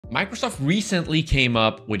Microsoft recently came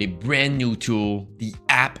up with a brand new tool, the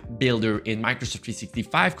App Builder in Microsoft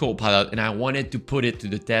 365 Copilot, and I wanted to put it to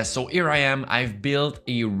the test. So here I am, I've built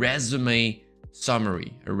a resume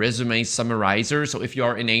summary, a resume summarizer. So if you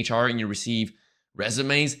are in HR and you receive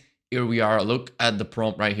resumes, here we are, look at the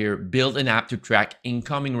prompt right here, build an app to track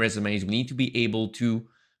incoming resumes. We need to be able to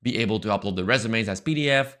upload the resumes as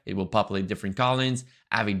PDF. It will populate different columns,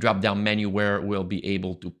 have a drop-down menu where we'll be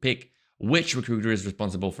able to pick which recruiter is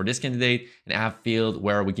responsible for this candidate, and have field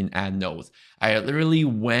where we can add notes. I literally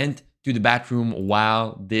went to the bathroom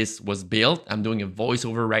while this was built. I'm doing a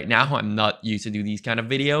voiceover right now. I'm not used to do these kind of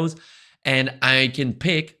videos. And I can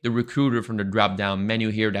pick the recruiter from the drop-down menu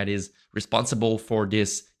here that is responsible for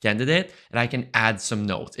this candidate, and I can add some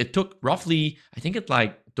notes. It took roughly, I think it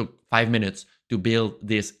took 5 minutes to build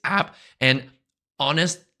this app. And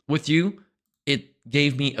honest with you, it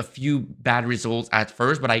gave me a few bad results at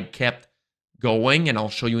first, but I kept going, and I'll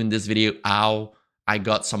show you in this video how I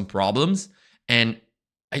got some problems. And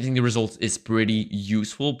I think the results is pretty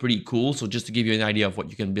useful, pretty cool. So just to give you an idea of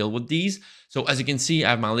what you can build with these. So as you can see,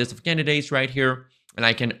 I have my list of candidates right here, and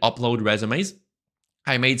I can upload resumes.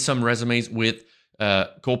 I made some resumes with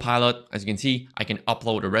Copilot. As you can see, I can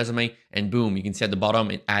upload a resume, and boom, you can see at the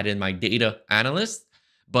bottom, it added my data analyst.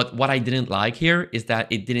 But what I didn't like here is that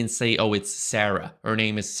it didn't say, oh, it's Sarah. Her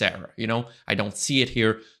name is Sarah. You know, I don't see it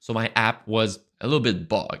here. So my app was a little bit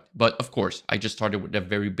bugged. But of course, I just started with a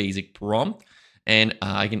very basic prompt, and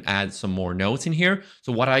I can add some more notes in here.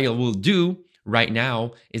 So what I will do right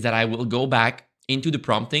now is that I will go back into the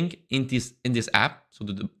prompting in this app, so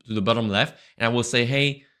to the bottom left, and I will say,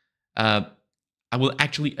 hey, I will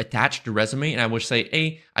actually attach the resume, and I will say,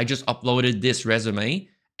 hey, I just uploaded this resume,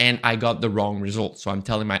 and I got the wrong result. So I'm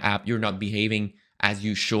telling my app, you're not behaving as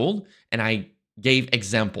you should. And I gave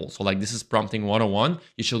examples. So like, this is prompting 101.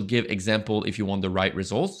 You should give example if you want the right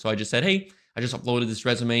results. So I just said, hey, I just uploaded this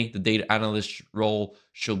resume. The data analyst role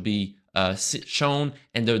should be shown,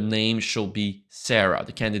 and the name should be Sarah.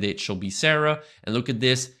 The candidate should be Sarah. And look at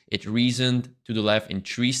this. It reasoned to the left in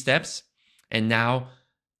 3 steps. And now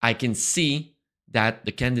I can see that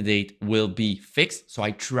the candidate will be fixed. So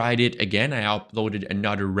I tried it again. I uploaded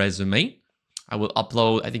another resume. I will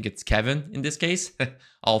upload, I think it's Kevin in this case.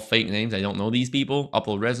 All fake names. I don't know these people.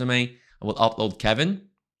 Upload resume. I will upload Kevin.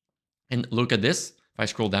 And look at this. If I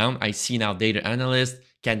scroll down, I see now data analyst,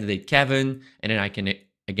 candidate Kevin, and then I can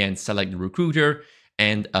again select the recruiter,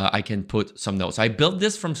 and I can put some notes. So I built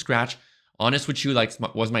this from scratch. Honest with you, like,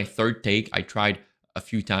 was my 3rd take. I tried a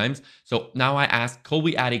few times. So now I asked, could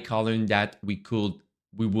we add a column that could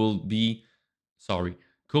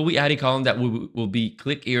we add a column that will be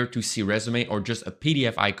click here to see resume, or just a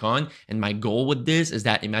PDF icon? And my goal with this is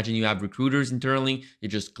that, imagine you have recruiters internally, you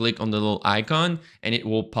just click on the little icon and it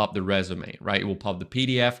will pop the resume, right? It will pop the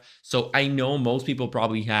PDF. So I know most people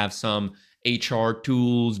probably have some HR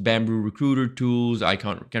tools, Bamboo recruiter tools. I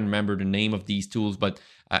can't remember the name of these tools, but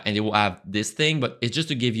and they will have this thing, but it's just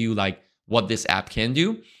to give you like what this app can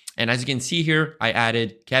do. And as you can see here, I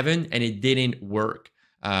added Kevin, and it didn't work.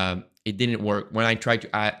 It didn't work. When I tried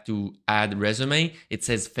to add resume, it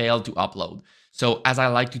says failed to upload. So as I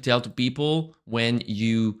like to tell to people, when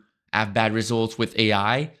you have bad results with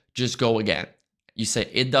AI, just go again. You say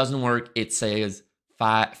it doesn't work. It says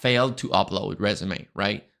failed to upload resume,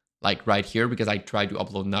 right? Like right here, because I tried to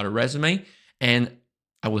upload another resume, and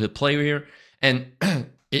I will hit play here, and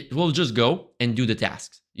it will just go and do the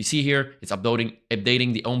tasks. You see here, it's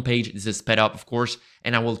updating the home page. This is sped up, of course,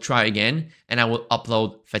 and I will try again, and I will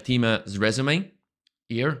upload Fatima's resume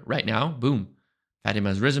here right now. Boom,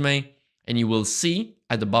 Fatima's resume, and you will see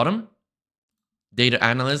at the bottom, data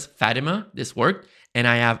analyst Fatima. This worked, and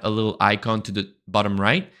I have a little icon to the bottom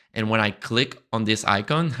right. And when I click on this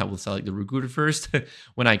icon, I will select the recruiter first.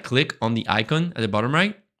 When I click on the icon at the bottom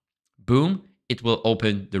right, boom, it will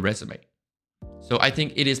open the resume. So I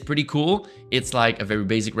think it is pretty cool. It's like a very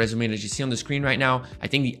basic resume that you see on the screen right now. I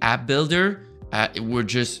think the app builder, we're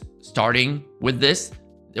just starting with this.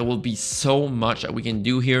 There will be so much that we can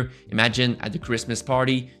do here. Imagine at the Christmas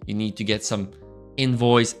party, you need to get some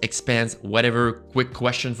invoice, expense, whatever, quick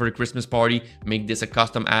question for the Christmas party. Make this a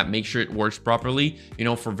custom app, make sure it works properly, you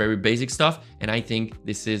know, for very basic stuff. And I think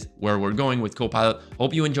this is where we're going with Copilot.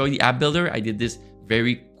 Hope you enjoy the app builder. I did this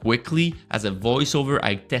very quickly as a voiceover.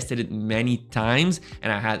 I tested it many times,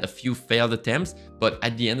 and I had a few failed attempts, but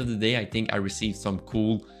at the end of the day, I think I received some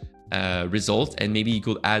cool results. And maybe you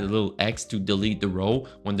could add a little X to delete the row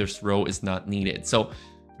when this row is not needed. So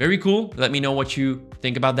very cool. Let me know what you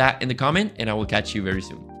think about that in the comment, and I will catch you very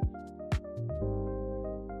soon.